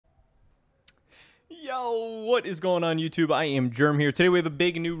Yo, what is going on YouTube? I am Germ here. Today we have a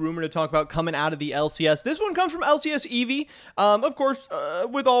big new rumor to talk about coming out of the LCS. This one comes from LCS Eevee. Of course,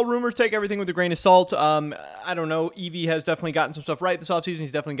 with all rumors, take everything with a grain of salt. I don't know. Eevee has definitely gotten some stuff right this offseason.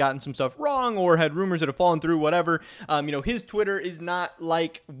 He's definitely gotten some stuff wrong or had rumors that have fallen through, whatever. His Twitter is not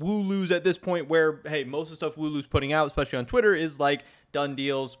like Wooloo's at this point where, hey, most of the stuff Wooloo's putting out, especially on Twitter, is like done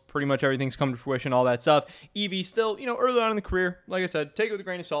deals, pretty much everything's come to fruition, all that stuff. Eevee still, early on in the career, like I said, take it with a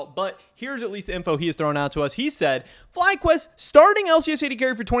grain of salt, but here's at least the info he has thrown out to us. He said, FlyQuest starting LCS AD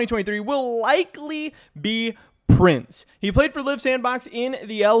carry for 2023 will likely be Prince. He played for Live Sandbox in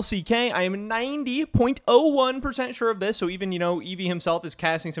the LCK. I am 90.01% sure of this, so even, Eevee himself is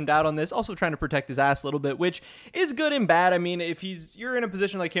casting some doubt on this, also trying to protect his ass a little bit, which is good and bad. I mean, if you're in a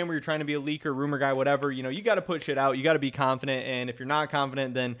position like him where you're trying to be a leaker, rumor guy, whatever, you got to put shit out. You got to be confident, and if you're not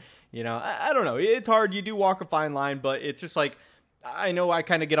confident, then, I don't know. It's hard. You do walk a fine line, but it's just like, I know I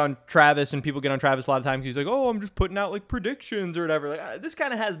kind of get on Travis, and people get on Travis a lot of times. He's like, oh, I'm just putting out like predictions or whatever. Like, this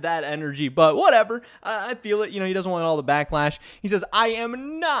kind of has that energy, but whatever. I feel it. He doesn't want all the backlash. He says, I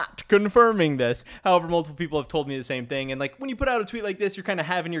am not confirming this. However, multiple people have told me the same thing. And like, when you put out a tweet like this, you're kind of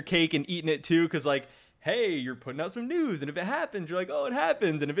having your cake and eating it too. Cause like, hey, you're putting out some news, and if it happens, you're like, oh, it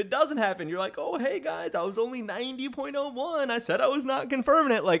happens, and if it doesn't happen, you're like, oh, hey, guys, I was only 90.01, I said I was not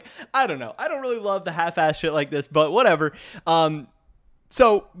confirming it. Like, I don't know. I don't really love the half-ass shit like this, but whatever.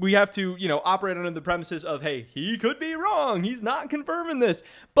 So we have to, operate under the premises of, hey, he could be wrong. He's not confirming this.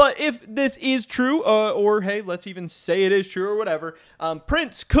 But if this is true, or hey, let's even say it is true or whatever,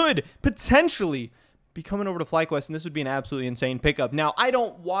 Prince could potentially be coming over to FlyQuest, and this would be an absolutely insane pickup. Now, I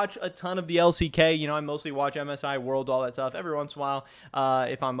don't watch a ton of the LCK. I mostly watch MSI, World, all that stuff. Every once in a while,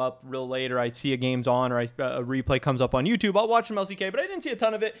 if I'm up real late or I see a game's on or a replay comes up on YouTube, I'll watch some LCK, but I didn't see a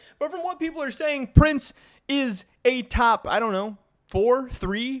ton of it. But from what people are saying, Prince is a top, I don't know, 4,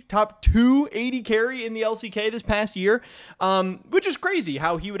 3, top 2 AD carry in the LCK this past year, which is crazy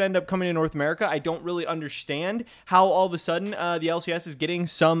how he would end up coming to North America. I don't really understand how all of a sudden the LCS is getting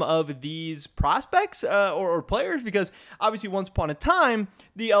some of these prospects or players, because obviously once upon a time,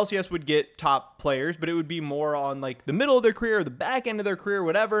 the LCS would get top players, but it would be more on like the middle of their career or the back end of their career,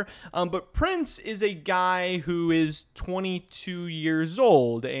 whatever. But Prince is a guy who is 22 years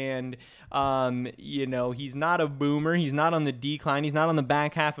old, and he's not a boomer. He's not on the decline. He's not on the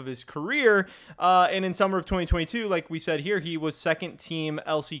back half of his career. And in summer of 2022, like we said here, he was second team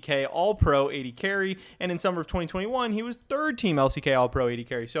LCK All-Pro AD carry. And in summer of 2021, he was third team LCK All-Pro AD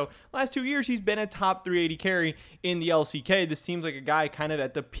carry. So last 2 years, he's been a top 3 AD carry in the LCK. This seems like a guy kind of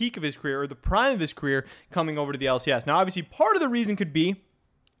at the peak of his career or the prime of his career coming over to the LCS. Now, obviously, part of the reason could be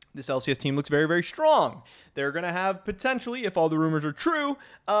this LCS team looks very, very strong. They're going to have potentially, if all the rumors are true,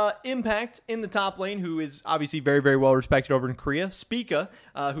 Impact in the top lane, who is obviously very, very well respected over in Korea. Spica,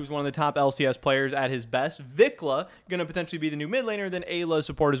 who's one of the top LCS players at his best. Vikla, going to potentially be the new mid laner. Then Ayla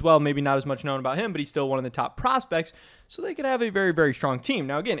support as well. Maybe not as much known about him, but he's still one of the top prospects. So they could have a very, very strong team.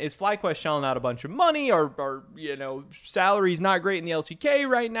 Now, again, is FlyQuest shelling out a bunch of money, or salary's not great in the LCK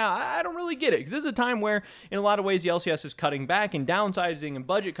right now? I don't really get it, because this is a time where, in a lot of ways, the LCS is cutting back and downsizing and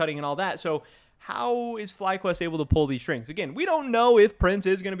budget cutting and all that. So how is FlyQuest able to pull these strings? Again, we don't know if Prince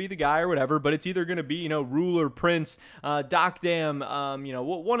is going to be the guy or whatever, but it's either going to be, Ruler, Prince, Docdam,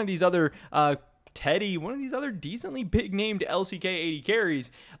 one of these other Teddy, one of these other decently big-named LCK AD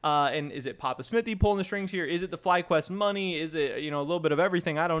carries. And is it Papa Smithy pulling the strings here? Is it the FlyQuest money? Is it, a little bit of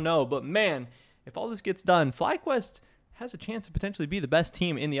everything? I don't know. But, man, if all this gets done, FlyQuest has a chance to potentially be the best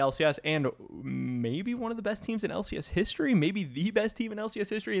team in the LCS, and maybe one of the best teams in LCS history, maybe the best team in LCS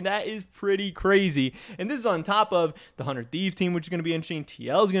history, and that is pretty crazy. And this is on top of the 100 Thieves team, which is going to be interesting.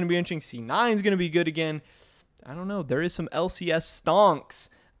 TL is going to be interesting. C9 is going to be good again. I don't know. There is some LCS stonks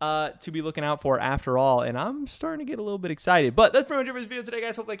to be looking out for after all, and I'm starting to get a little bit excited. But that's pretty much it for this video today,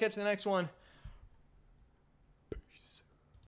 guys. Hopefully I catch you in the next one.